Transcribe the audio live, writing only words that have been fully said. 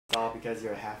It's all because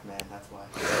you're a half man, that's why.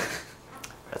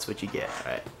 That's what you get,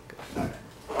 alright. Alright.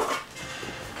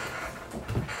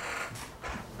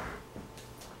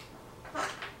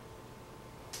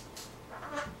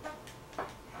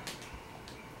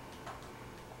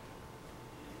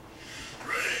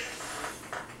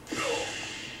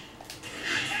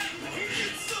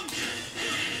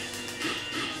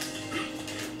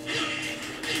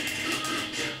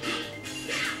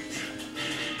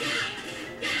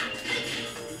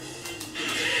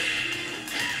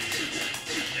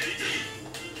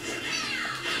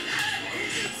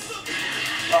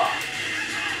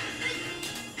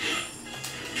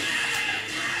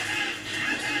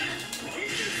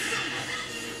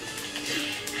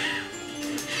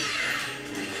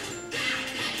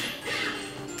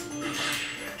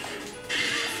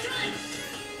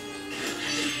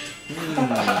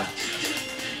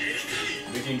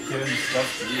 We can kill him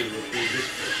stuff to you.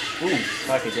 Ooh, if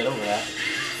I could get over that.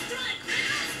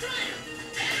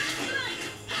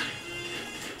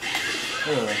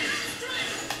 Ugh.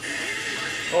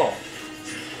 Oh.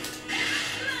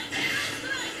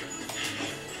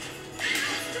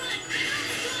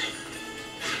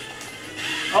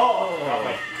 Oh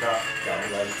my god. Got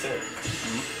me right too.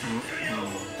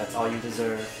 That's all you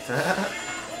deserve.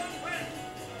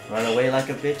 Run away like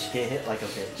a bitch, get hit like a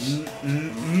bitch.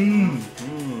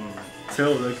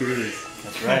 So look at this.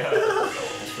 That's right.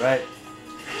 That's right.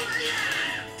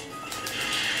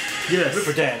 Yes.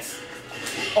 River dance.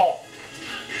 Oh.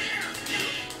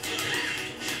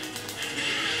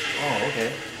 Oh,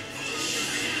 okay.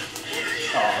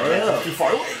 Oh, yeah. too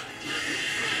far away.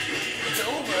 It's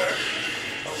over.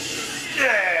 Oh.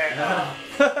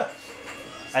 Yeah.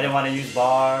 I didn't want to use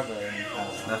bar, but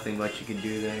Nothing much you can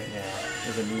do there. yeah, it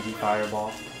was a meaty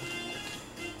fireball.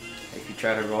 If you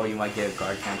try to roll, you might get a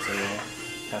guard cancel roll.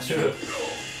 That's true.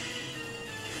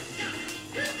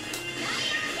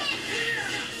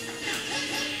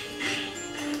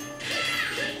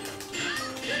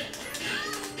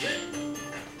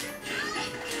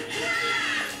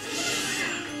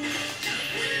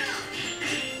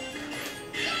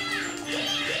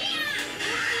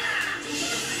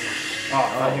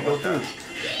 Oh, how'd you go through?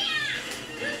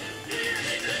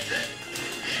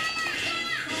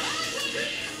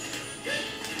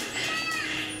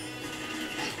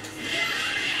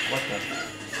 What the?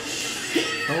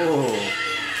 Oh,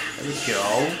 there we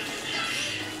go.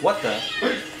 What the?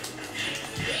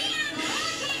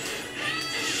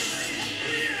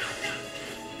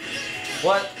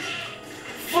 What?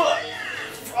 Fuck!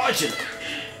 Fraudulent!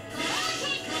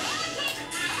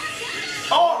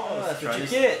 Oh, that's what you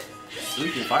get!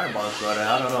 Sweeping fireballs, brother.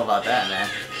 I don't know about that, man.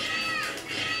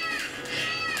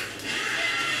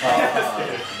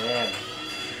 Oh, man.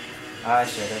 I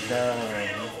should have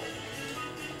done.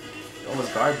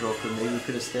 Almost guard broken. Maybe we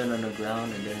could have stayed on the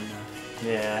ground and then,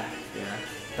 Yeah, yeah.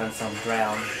 done some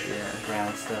ground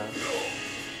Yeah. stuff.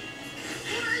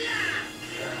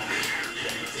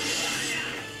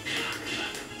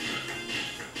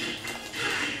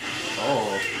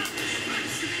 Oh.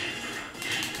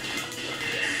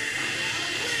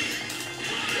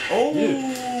 Oh!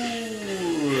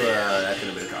 That could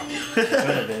have been a combo. Could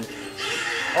have been.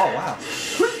 Oh, wow.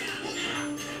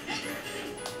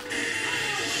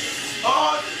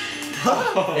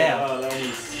 Oh! Damn. Wow, that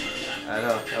was I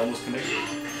know. that almost connected.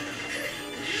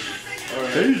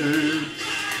 Alright.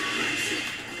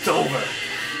 It's over.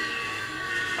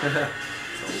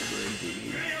 It's over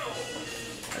indeed.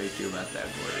 How do you feel about that,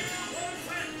 boy?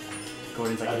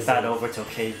 Gordon's like, it's not over till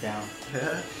K down.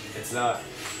 It's not.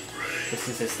 This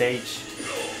is his stage.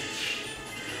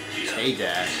 K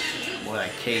dash. More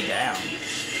like K down.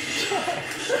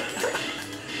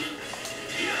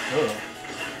 Ugh.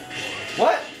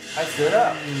 What? I stood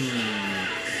up.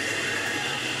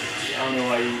 I don't know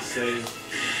why you say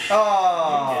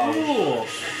Oh.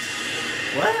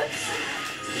 What?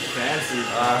 fancy.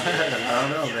 I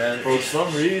don't know, man. For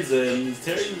some reason,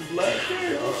 Terry's left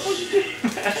here.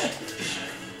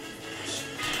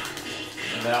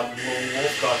 And that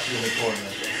wolf got you in the corner.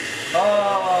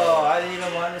 Oh, I didn't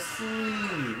even want to see.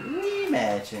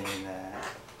 Rematching that.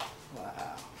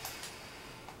 Wow.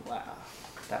 Wow.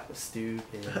 That was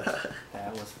stupid.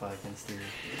 That was fucking stupid.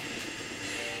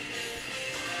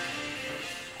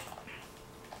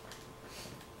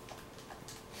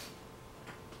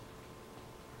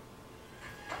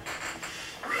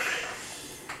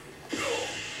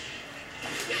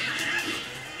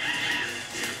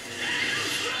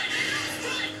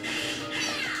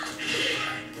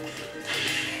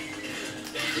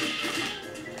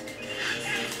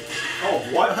 Oh,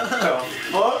 what the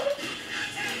fuck?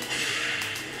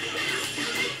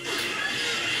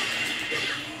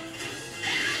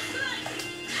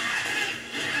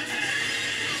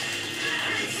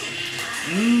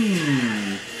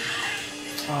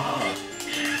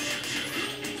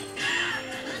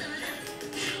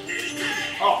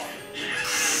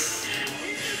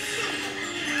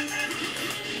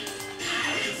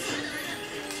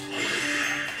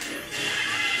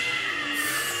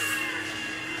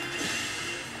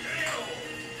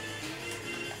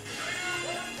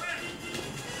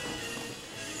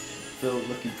 Phillip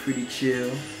looking pretty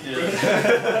chill.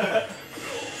 Yeah.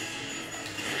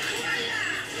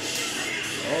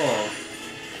 Oh.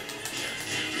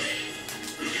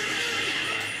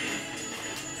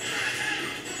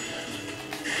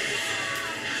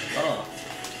 Oh.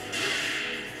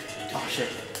 Oh shit.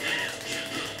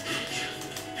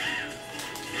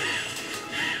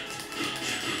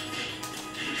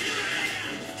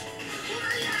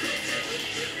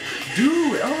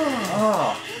 Dude, oh.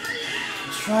 Oh.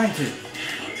 I'm trying to.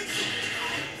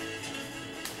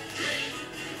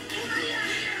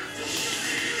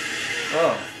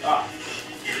 Oh. Ah.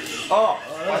 Oh.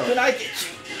 Why couldn't I get you?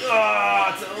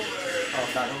 Oh, it's over. Oh,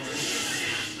 it's not over.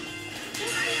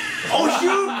 Oh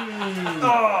shoot!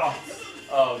 Oh.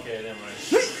 Oh, okay, never mind.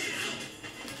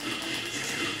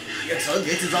 Yes, son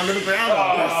gets it onto the ground.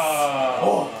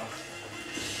 Oh.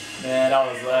 Man,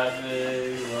 I was laughing.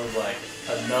 It was like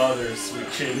another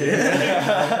switching.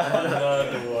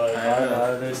 Another one.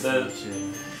 Another That-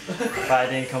 switching. If I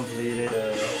didn't complete it.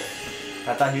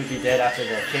 I thought he'd be dead after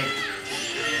the kick.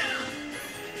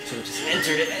 Should've just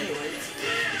entered it anyways.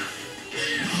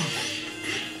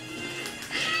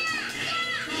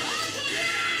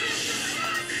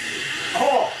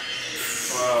 Oh!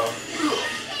 Wow.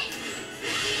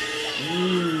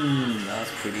 That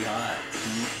was pretty hot.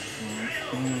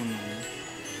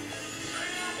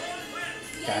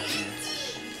 Got you.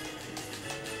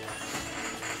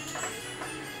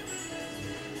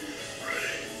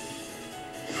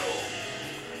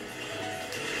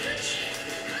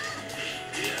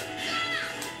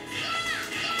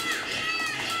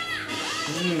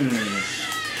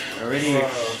 Already, Wow.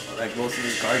 like most of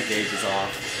his guard gauge is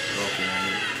off. Broken, I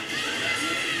mean.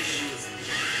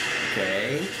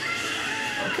 Okay.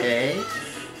 Okay.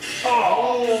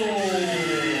 Oh!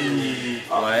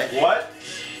 What? What?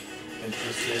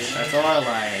 Interesting. That's our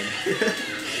line.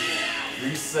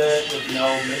 Reset with no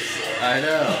mix-up. I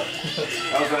know.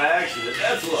 That was an accident,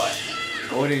 that's why.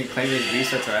 Gordon claiming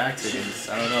resets are accidents.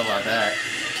 I don't know about that.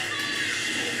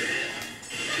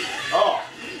 Oh!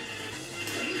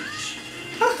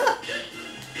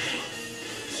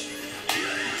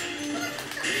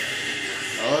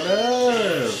 Oh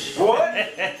no!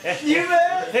 What? You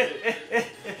man?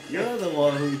 You're the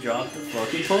one who dropped the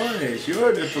fucking punish.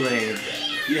 You're to blame.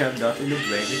 You have nothing to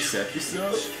blame except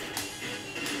yourself.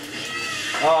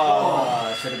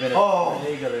 Oh, should have been a Oh.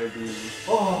 regular dude.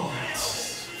 Oh!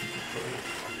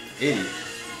 Idiot.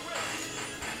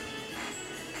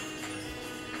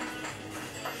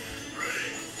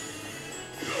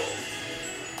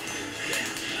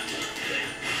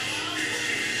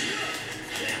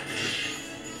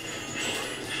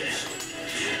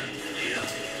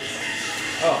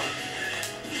 Oh.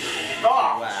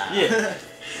 Oh! Wow. Yeah.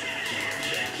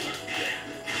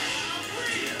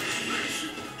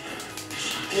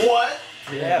 What?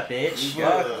 Yeah, bitch. You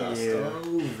got Fuck us you.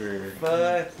 over.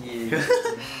 Fuck you.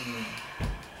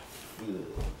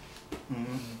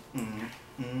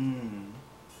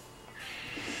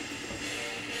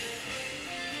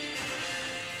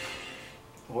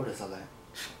 What is all that?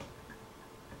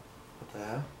 What the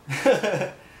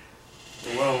hell? The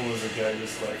one was a guy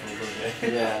just like over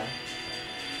there. Yeah.